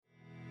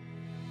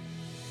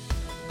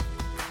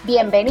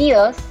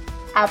Bienvenidos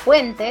a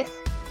Puentes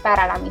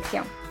para la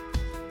Misión.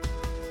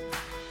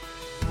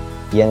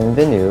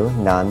 Bienvenue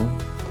nan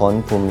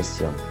Pont pour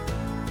Mission.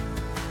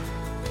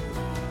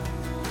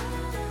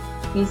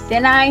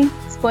 Isenai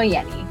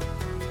Spoyeni.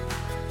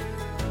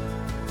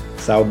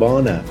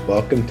 Saubona,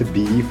 welcome to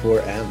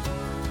B4M.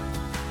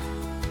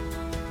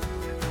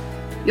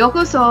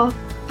 Yokoso,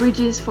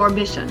 Bridges for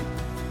Mission.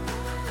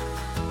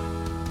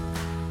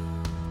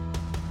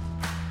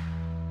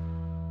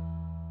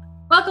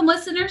 Welcome,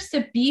 listeners,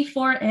 to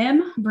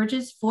B4M,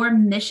 Bridges for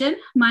Mission.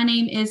 My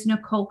name is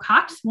Nicole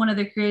Cox, one of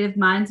the creative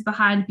minds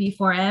behind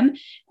B4M.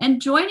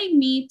 And joining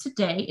me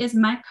today is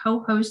my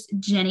co-host,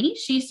 Jenny.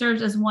 She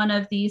serves as one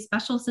of the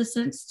special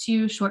assistants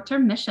to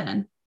short-term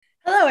mission.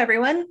 Hello,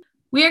 everyone.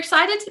 We are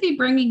excited to be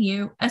bringing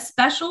you a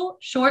special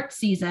short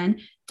season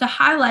to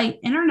highlight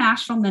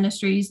International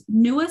Ministry's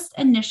newest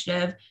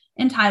initiative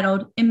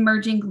entitled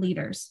Emerging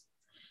Leaders.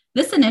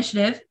 This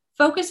initiative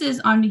focuses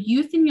on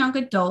youth and young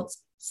adults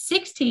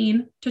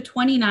 16 to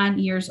 29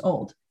 years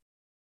old.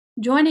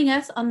 Joining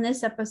us on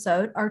this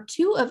episode are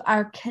two of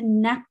our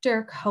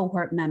Connector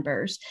cohort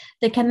members.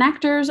 The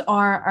Connectors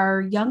are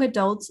our young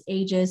adults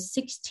ages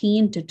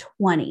 16 to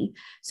 20.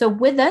 So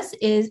with us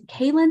is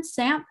Kaylin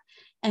Samp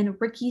and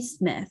Ricky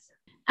Smith.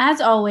 As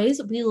always,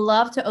 we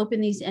love to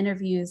open these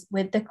interviews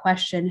with the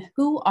question,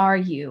 who are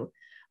you?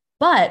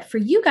 But for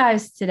you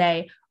guys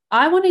today,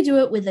 I want to do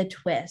it with a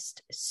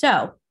twist.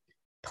 So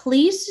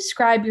please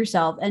describe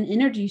yourself and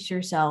introduce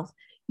yourself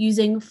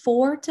using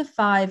 4 to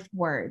 5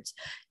 words.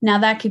 Now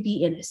that could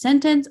be in a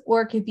sentence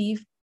or it could be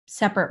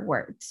separate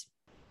words.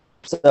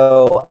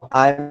 So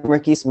I'm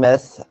Ricky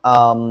Smith.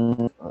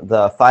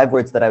 The 5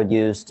 words that I would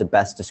use to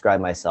best describe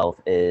myself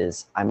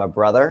is I'm a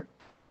brother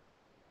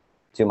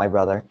to my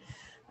brother,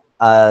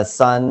 a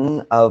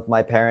son of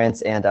my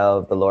parents and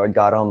of the Lord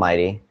God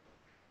Almighty.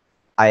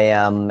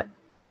 I'm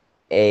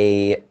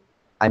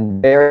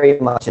very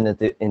much an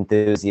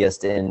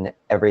enthusiast in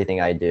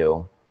everything I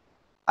do.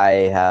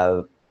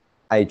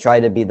 I try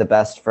to be the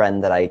best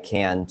friend that I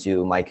can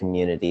to my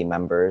community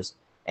members.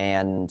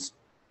 And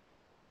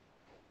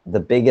the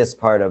biggest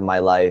part of my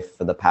life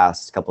for the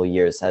past couple of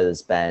years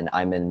has been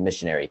I'm a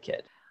missionary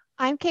kid.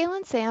 I'm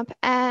Kaylin Samp,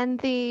 and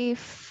the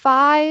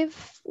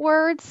 5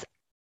 words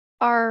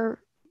are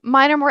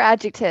mine are more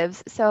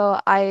adjectives.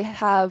 So I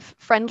have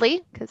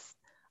friendly, because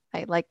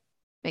I like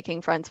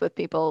making friends with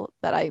people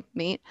that I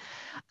meet.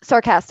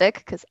 Sarcastic,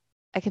 because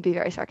I can be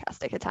very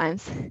sarcastic at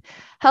times.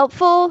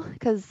 Helpful,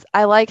 because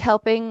I like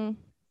helping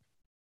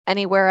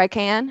anywhere I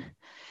can.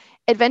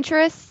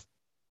 Adventurous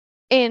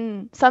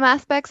in some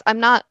aspects.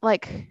 I'm not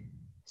like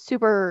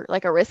super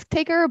like a risk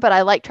taker, but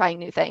I like trying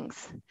new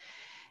things.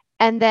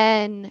 And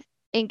then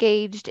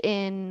engaged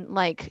in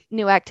like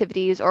new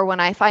activities, or when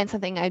I find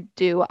something I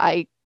do,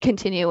 I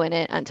continue in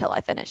it until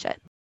I finish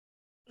it.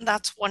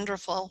 That's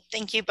wonderful.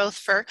 Thank you both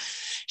for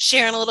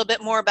sharing a little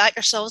bit more about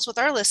yourselves with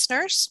our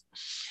listeners.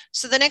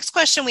 So the next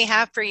question we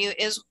have for you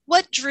is,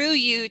 what drew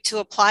you to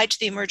apply to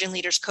the Emerging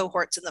Leaders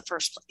cohorts in the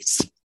first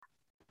place?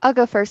 I'll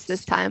go first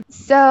this time.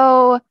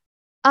 So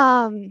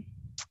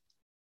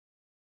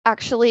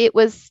actually it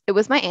was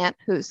my aunt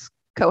who's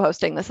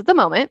co-hosting this at the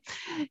moment.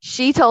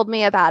 She told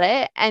me about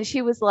it and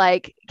she was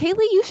like,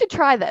 Kaylee, you should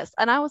try this.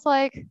 And I was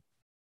like,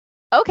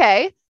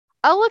 okay,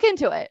 I'll look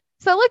into it.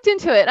 So I looked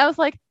into it and I was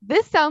like,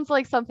 this sounds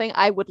like something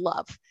I would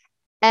love.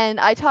 And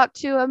I talked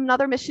to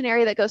another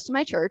missionary that goes to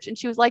my church and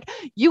she was like,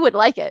 you would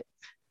like it.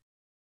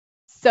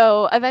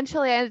 So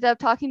eventually I ended up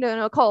talking to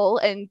Nicole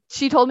and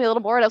she told me a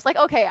little more and I was like,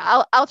 okay,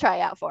 I'll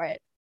try out for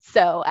it.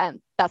 So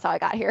that's how I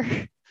got here.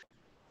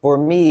 For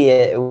me,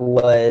 it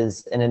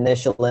was an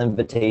initial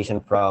invitation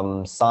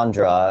from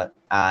Sandra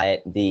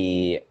at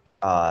the,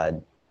 I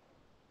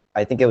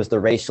think it was the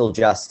Racial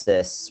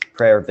Justice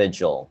Prayer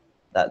Vigil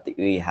that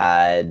we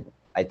had.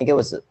 I think it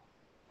was a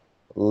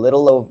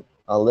little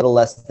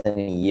less than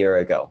a year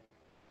ago.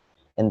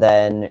 And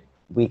then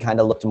we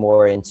kind of looked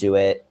more into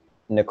it.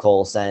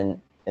 Nicole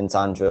and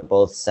Sandra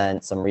both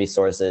sent some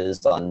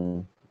resources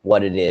on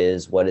what it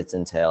is, what it's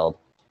entailed.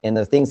 And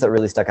the things that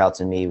really stuck out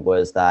to me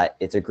was that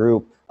it's a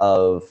group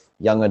of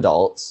young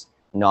adults,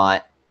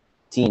 not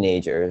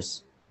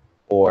teenagers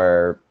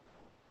or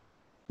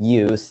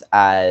youth,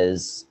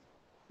 as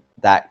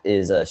that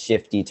is a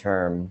shifty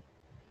term,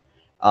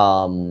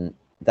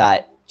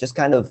 that just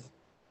kind of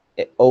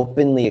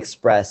openly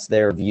express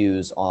their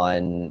views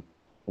on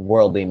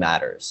worldly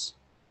matters.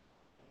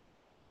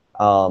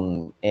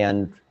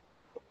 And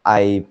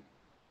I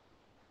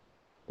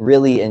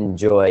really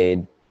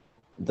enjoyed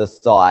the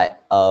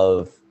thought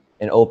of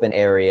an open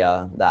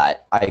area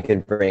that I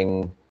could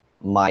bring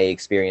my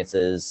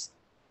experiences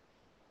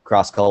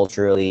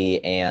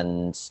cross-culturally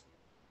and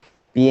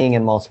being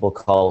in multiple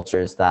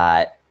cultures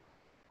that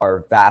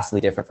are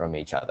vastly different from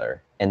each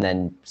other, and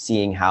then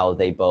seeing how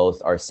they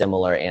both are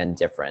similar and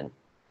different,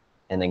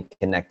 and then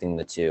connecting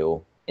the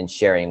two and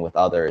sharing with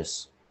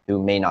others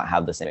who may not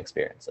have the same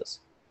experiences.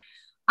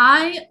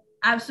 I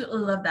absolutely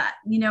love that.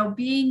 You know,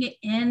 being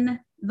in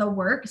the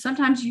work,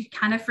 sometimes you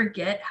kind of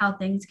forget how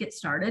things get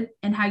started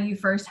and how you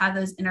first have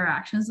those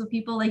interactions with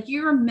people. Like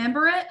you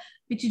remember it,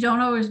 but you don't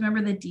always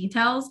remember the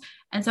details.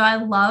 And so I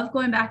love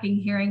going back and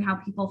hearing how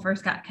people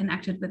first got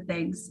connected with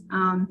things,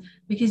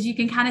 because you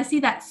can kind of see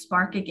that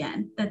spark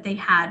again that they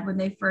had when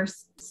they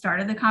first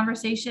started the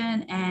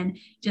conversation. And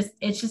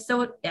it's just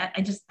so,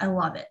 I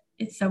love it.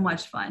 It's so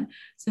much fun.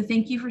 So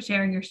thank you for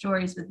sharing your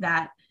stories with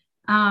that.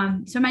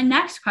 So my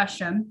next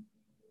question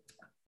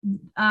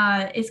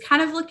is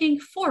kind of looking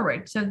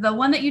forward. So the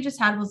one that you just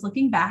had was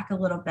looking back a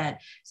little bit.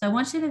 So I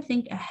want you to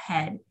think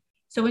ahead.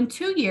 So in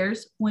 2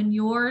 years, when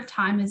your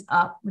time is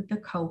up with the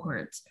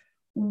cohorts,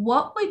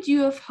 what would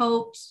you have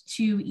hoped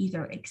to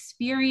either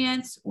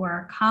experience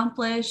or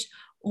accomplish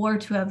or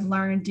to have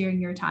learned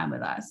during your time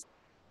with us?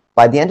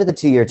 By the end of the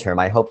 2-year term,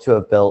 I hope to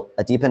have built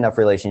a deep enough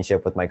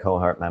relationship with my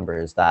cohort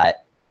members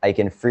that I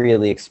can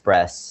freely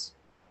express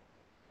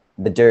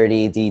the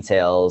dirty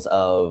details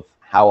of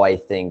how I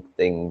think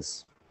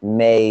things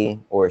may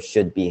or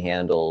should be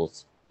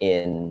handled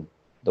in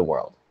the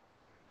world.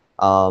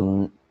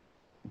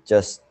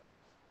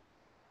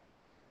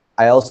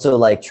 I also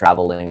like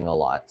traveling a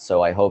lot,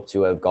 so I hope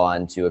to have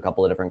gone to a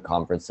couple of different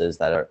conferences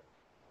that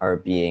are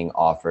being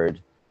offered,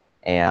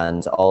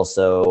 and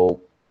also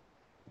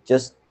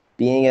just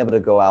being able to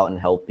go out and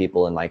help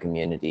people in my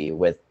community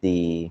with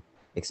the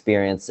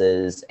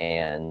experiences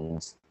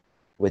and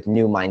with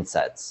new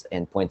mindsets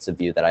and points of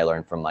view that I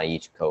learned from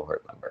each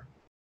cohort member.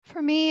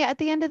 For me, at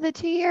the end of the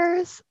 2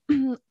 years,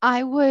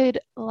 I would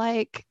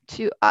like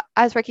to,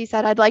 as Ricky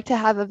said, I'd like to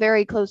have a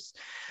very close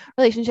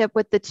relationship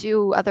with the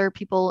 2 other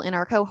people in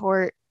our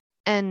cohort.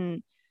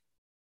 And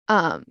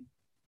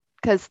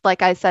because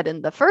like I said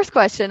in the first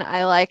question,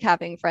 I like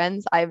having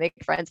friends. I make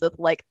friends with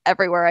like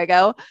everywhere I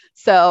go.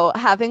 So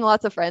having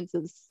lots of friends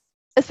is,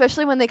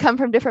 especially when they come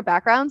from different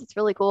backgrounds, it's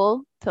really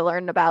cool to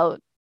learn about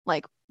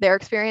like their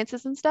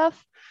experiences and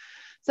stuff.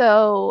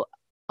 So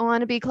I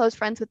want to be close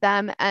friends with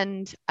them.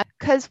 And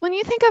because when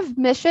you think of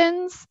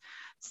missions,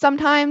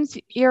 sometimes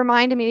your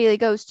mind immediately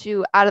goes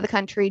to out of the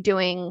country,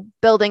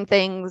 building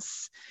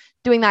things,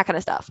 doing that kind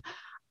of stuff.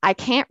 I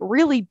can't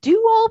really do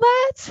all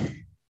that.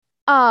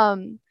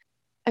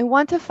 I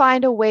want to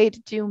find a way to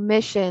do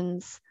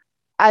missions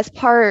as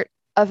part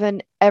of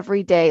an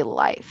everyday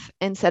life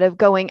instead of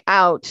going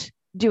out,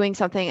 doing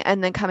something,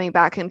 and then coming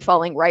back and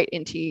falling right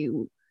into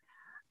you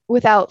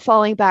without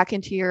falling back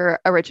into your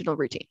original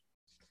routine.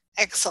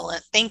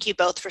 Excellent. Thank you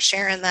both for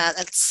sharing that.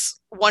 It's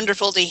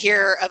wonderful to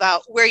hear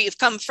about where you've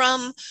come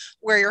from,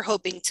 where you're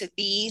hoping to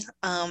be.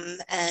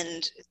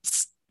 And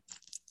it's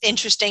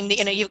interesting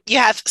that, you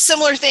have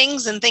similar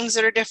things and things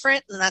that are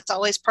different. And that's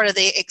always part of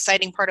the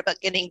exciting part about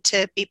getting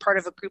to be part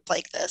of a group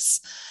like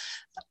this.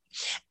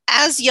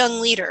 As young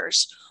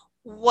leaders,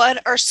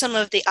 what are some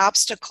of the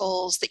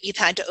obstacles that you've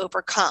had to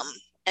overcome?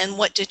 And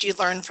what did you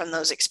learn from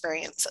those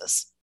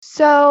experiences?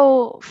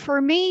 So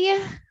for me,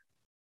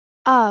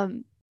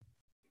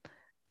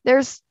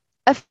 there's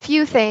a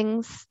few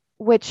things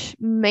which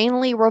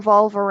mainly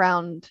revolve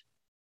around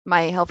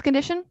my health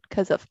condition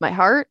because of my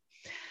heart.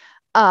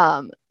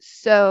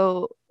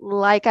 So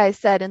like I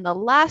said in the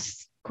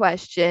last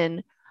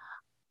question,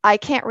 I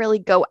can't really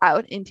go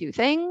out and do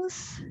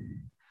things.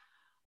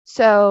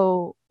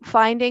 So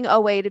finding a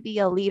way to be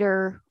a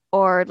leader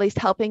or at least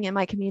helping in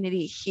my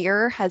community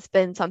here has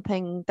been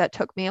something that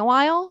took me a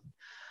while.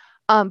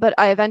 But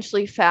I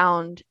eventually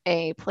found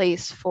a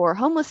place for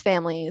homeless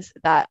families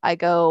that I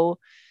go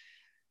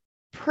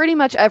pretty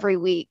much every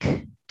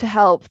week to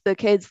help the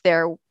kids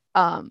there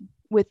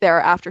with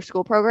their after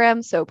school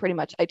program. So pretty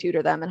much I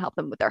tutor them and help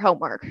them with their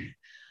homework.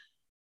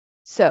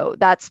 So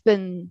that's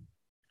been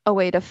a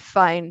way to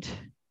find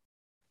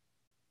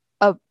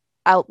a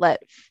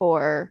outlet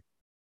for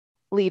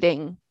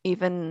leading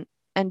even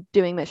and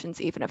doing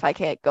missions, even if I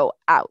can't go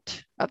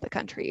out of the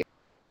country.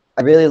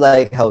 I really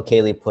like how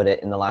Kaylee put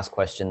it in the last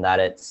question,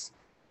 that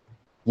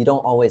you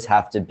don't always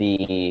have to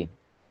be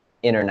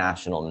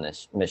international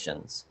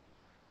missions.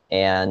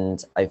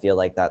 And I feel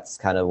like that's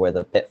kind of where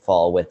the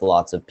pitfall with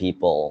lots of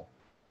people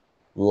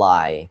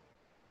lie,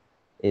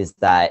 is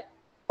that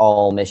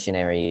all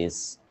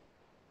missionaries,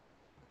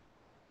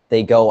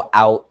 they go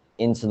out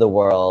into the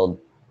world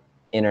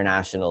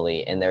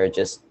internationally and they're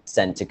just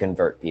sent to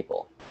convert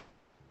people,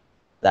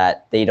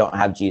 that they don't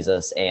have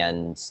Jesus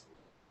and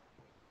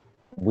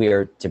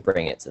we're to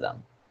bring it to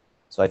them.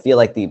 So I feel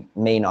like the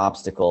main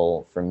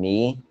obstacle for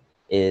me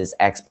is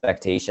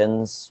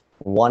expectations,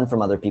 one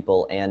from other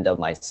people and of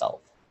myself.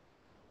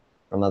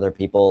 From other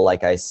people,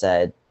 like I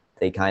said,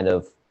 they kind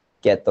of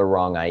get the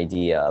wrong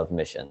idea of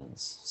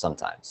missions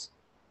sometimes.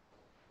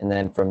 And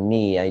then from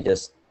me,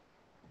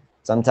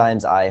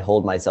 sometimes I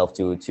hold myself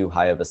to too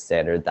high of a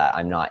standard that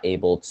I'm not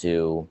able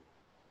to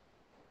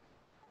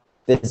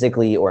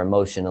physically or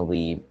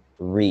emotionally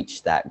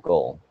reach that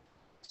goal.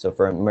 So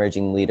for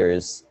emerging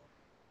leaders,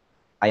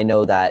 I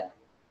know that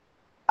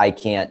I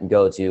can't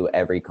go to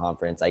every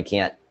conference. I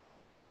can't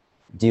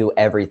do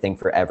everything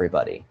for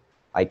everybody.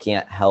 I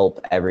can't help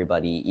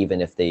everybody,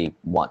 even if they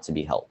want to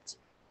be helped.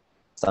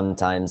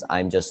 Sometimes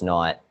I'm just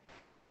not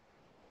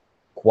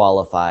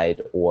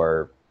qualified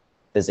or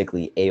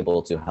physically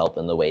able to help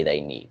in the way they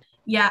need.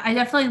 Yeah, I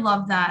definitely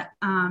love that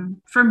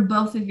from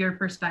both of your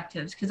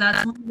perspectives, because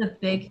that's one of the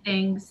big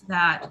things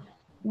that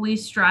we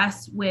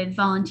stress with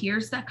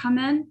volunteers that come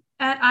in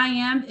at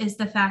IAM is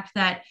the fact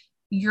that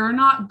you're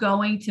not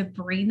going to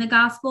bring the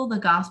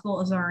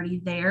gospel is already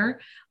there.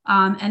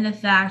 And the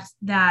fact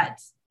that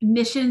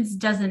missions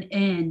doesn't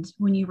end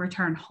when you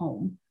return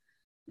home.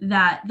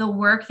 That the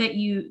work that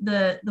you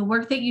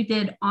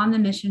did on the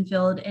mission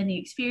field and the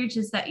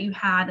experiences that you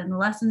had and the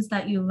lessons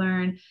that you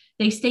learned,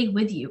 they stay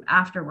with you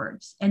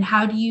afterwards. And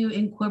how do you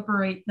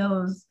incorporate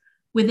those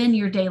within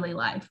your daily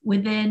life,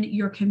 within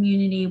your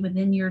community,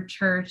 within your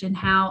church, and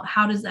how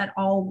does that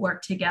all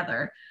work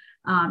together?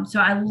 So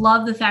I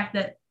love the fact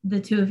that the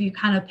two of you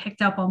kind of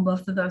picked up on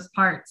both of those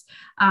parts.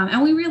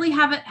 And we really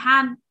haven't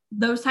had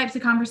those types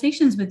of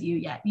conversations with you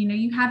yet. You know,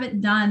 you haven't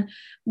done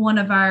one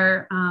of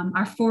our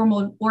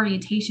formal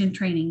orientation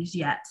trainings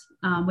yet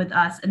with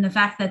us. And the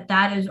fact that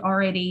that is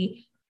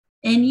already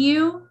in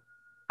you,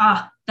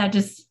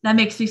 that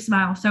makes me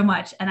smile so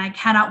much. And I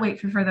cannot wait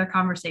for further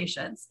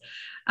conversations.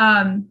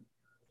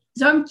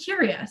 So I'm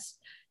curious.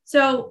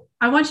 So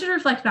I want you to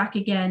reflect back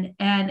again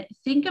and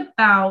think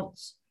about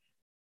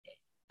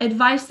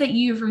advice that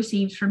you've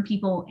received from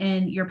people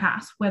in your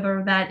past,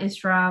 whether that is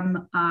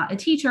from a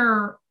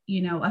teacher,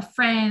 you know, a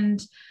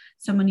friend,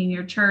 someone in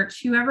your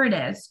church, whoever it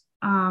is.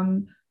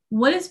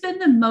 What has been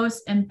the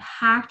most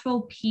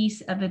impactful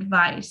piece of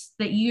advice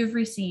that you've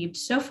received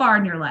so far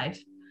in your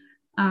life?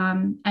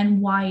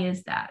 And why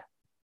is that?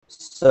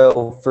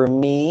 So for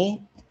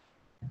me,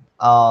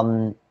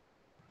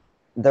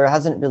 there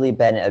hasn't really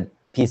been a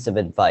piece of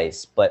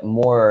advice, but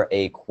more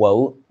a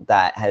quote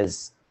that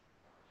has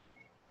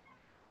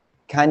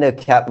kind of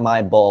kept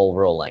my ball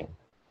rolling,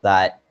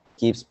 that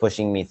keeps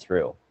pushing me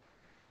through.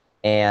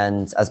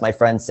 And as my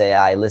friends say,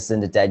 I listen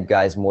to dead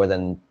guys more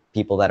than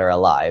people that are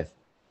alive.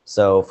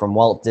 So from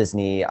Walt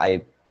Disney,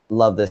 I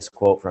love this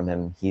quote from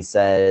him. He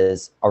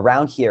says,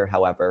 "Around here,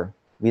 however,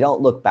 we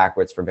don't look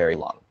backwards for very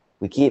long.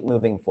 We keep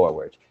moving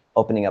forward,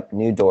 opening up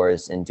new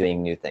doors and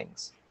doing new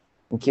things.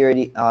 And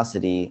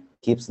curiosity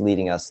keeps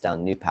leading us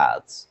down new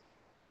paths."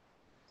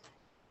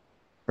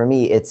 For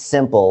me, it's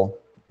simple,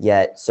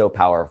 yet so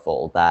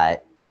powerful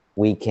that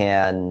we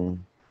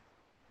can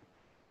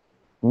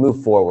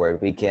move forward.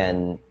 We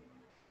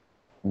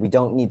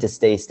don't need to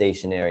stay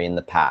stationary in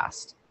the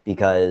past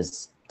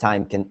because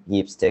time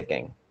keeps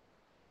ticking.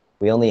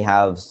 We only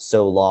have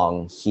so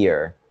long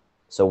here,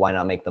 so why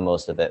not make the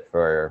most of it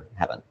for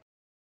heaven?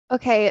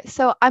 Okay,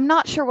 so I'm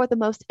not sure what the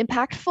most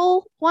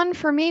impactful one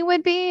for me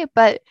would be,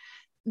 but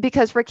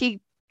because Ricky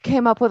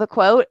came up with a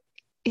quote,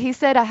 he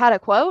said I had a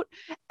quote,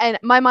 and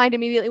my mind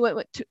immediately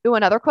went to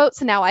another quote,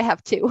 so now I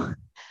have two.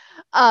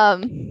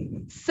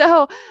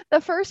 So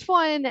the first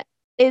one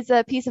is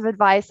a piece of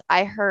advice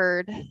I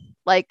heard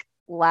like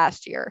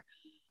last year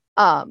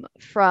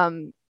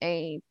from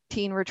a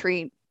teen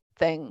retreat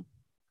thing.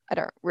 I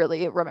don't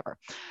really remember,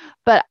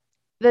 but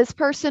this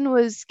person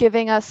was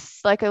giving us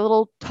like a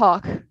little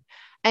talk,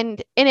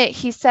 and in it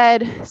he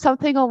said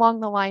something along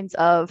the lines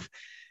of,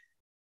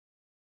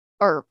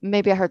 or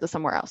maybe I heard this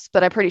somewhere else,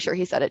 but I'm pretty sure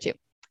he said it too,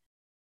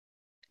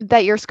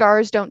 that your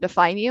scars don't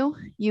define you.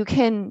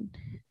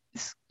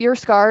 Your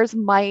scars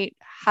might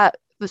have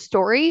the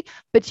story,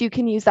 but you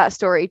can use that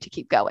story to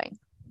keep going.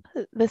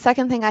 The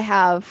second thing I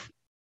have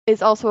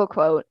is also a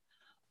quote,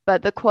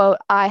 but the quote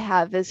I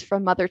have is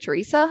from Mother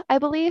Teresa, I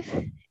believe.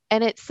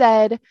 And it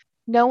said,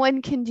 "No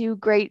one can do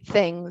great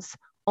things,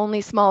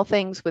 only small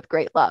things with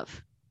great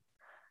love."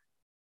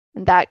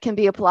 And that can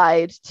be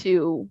applied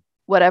to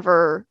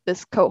whatever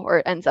this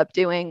cohort ends up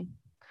doing,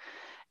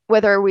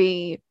 whether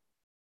we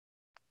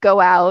go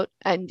out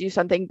and do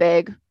something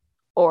big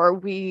or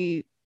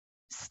we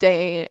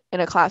stay in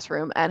a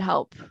classroom and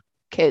help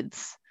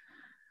kids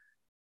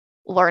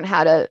learn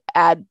how to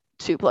add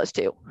 2 +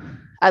 2.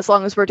 As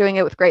long as we're doing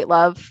it with great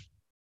love,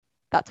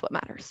 that's what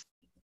matters.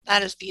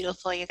 That is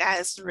beautiful, you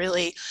guys.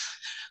 Really,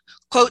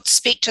 quotes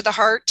speak to the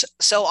heart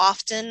so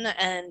often,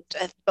 and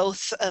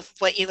both of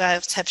what you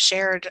guys have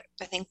shared,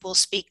 I think, will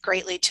speak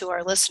greatly to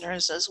our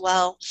listeners as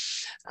well.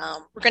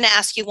 We're going to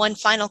ask you one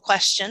final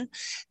question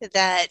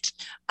that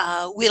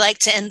we like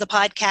to end the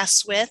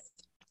podcast with,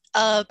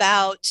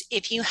 about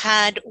if you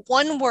had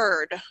one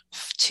word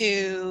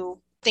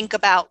to think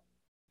about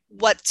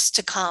what's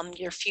to come,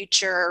 your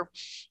future,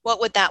 what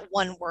would that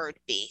one word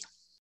be?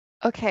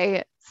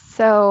 Okay,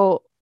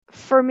 so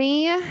for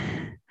me,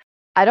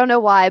 I don't know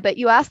why, but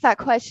you asked that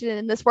question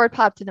and this word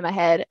popped into my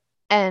head,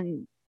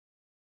 and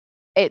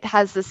it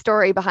has the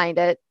story behind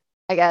it,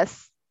 I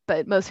guess,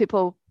 but most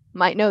people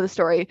might know the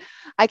story.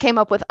 I came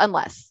up with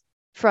 "unless"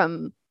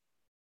 from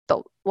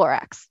the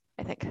Lorax,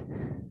 I think.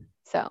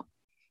 So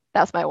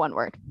that's my one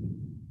word.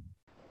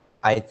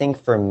 I think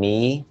for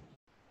me,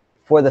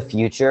 for the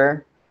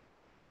future,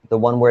 the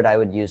one word I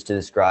would use to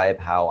describe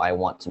how I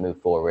want to move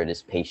forward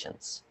is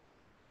patience,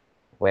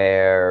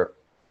 where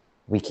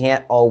we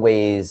can't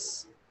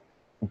always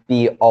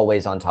be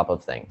always on top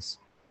of things.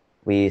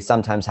 We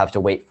sometimes have to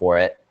wait for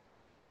it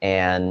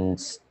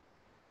and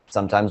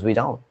sometimes we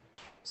don't.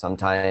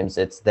 Sometimes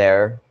it's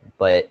there,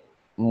 but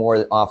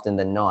more often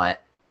than not,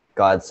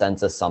 God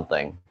sends us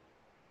something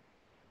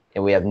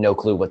and we have no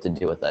clue what to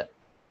do with it.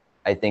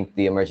 I think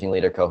the Emerging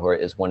Leader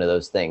Cohort is one of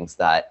those things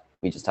that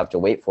we just have to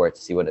wait for it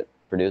to see what it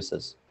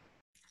produces.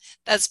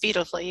 That's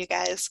beautiful, you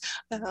guys.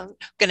 I'm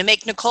going to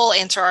make Nicole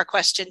answer our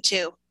question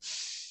too.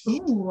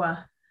 Ooh,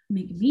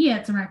 make me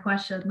answer my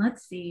question.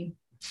 Let's see.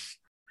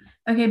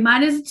 Okay,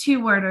 mine is a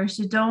 2-worder,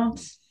 so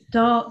don't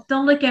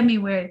look at me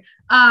weird.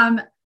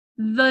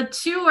 The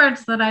 2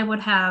 words that I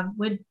would have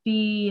would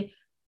be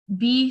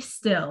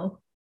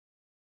still,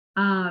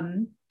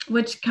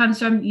 which comes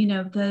from,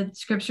 the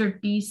scripture,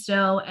 be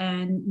still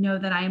and know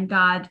that I am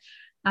God.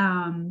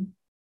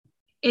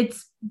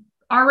 It's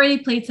already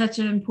played such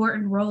an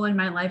important role in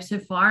my life so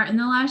far in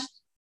the last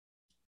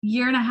 1.5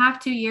 years,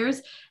 2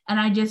 years. And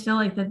I just feel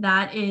like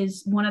that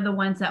is one of the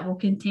ones that will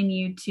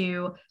continue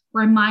to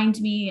remind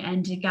me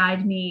and to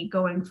guide me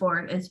going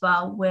forward as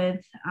well,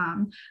 with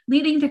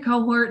leading the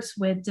cohorts,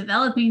 with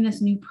developing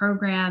this new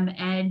program,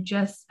 and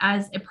just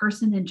as a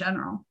person in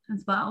general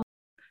as well.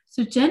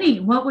 So Jenny,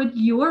 what would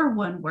your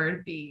 1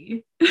 word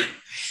be?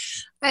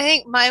 I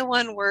think my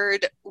 1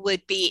 word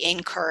would be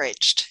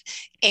encouraged.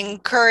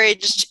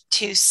 Encouraged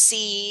to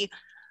see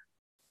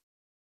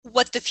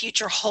what the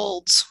future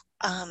holds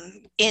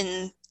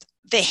in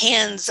the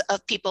hands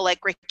of people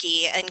like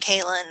Ricky and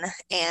Kaylin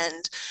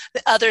and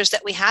the others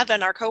that we have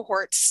in our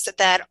cohorts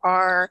that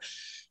are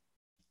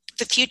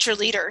the future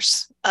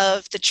leaders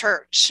of the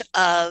church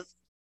with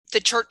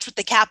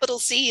the capital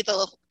C,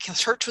 the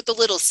church with the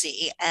little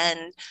c.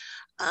 And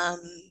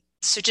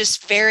so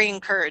just very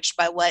encouraged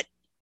by what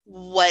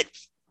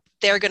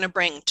they're going to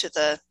bring to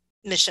the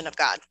mission of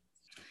God.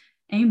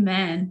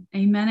 Amen.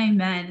 Amen.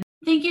 Amen.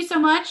 Thank you so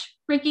much,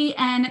 Ricky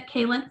and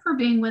Kaylin, for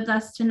being with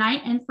us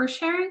tonight and for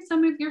sharing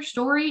some of your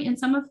story and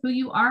some of who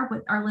you are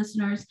with our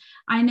listeners.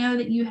 I know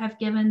that you have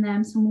given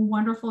them some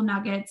wonderful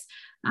nuggets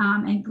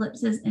and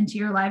glimpses into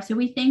your life. So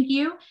we thank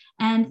you.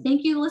 And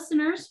thank you,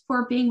 listeners,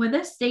 for being with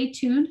us. Stay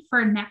tuned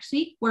for next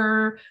week,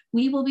 where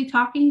we will be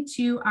talking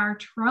to our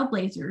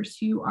trailblazers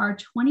who are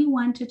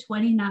 21 to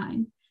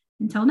 29.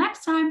 Until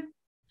next time.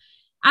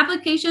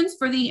 Applications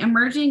for the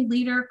Emerging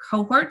Leader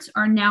cohorts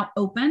are now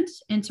opened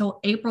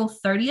until April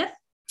 30th.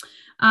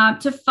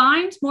 To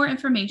find more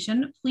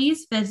information,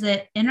 please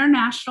visit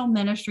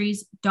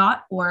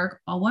internationalministries.org,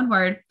 all one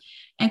word,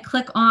 and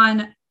click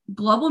on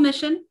Global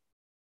Mission,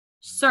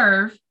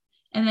 Serve,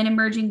 and then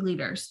Emerging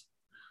Leaders.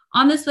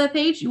 On this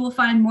webpage, you will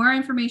find more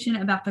information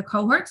about the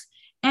cohorts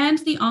and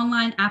the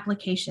online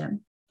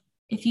application.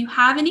 If you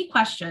have any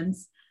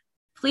questions,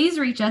 please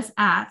reach us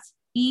at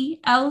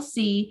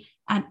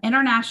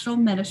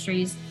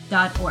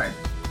elc@internationalministries.org.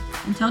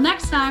 Until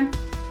next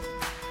time.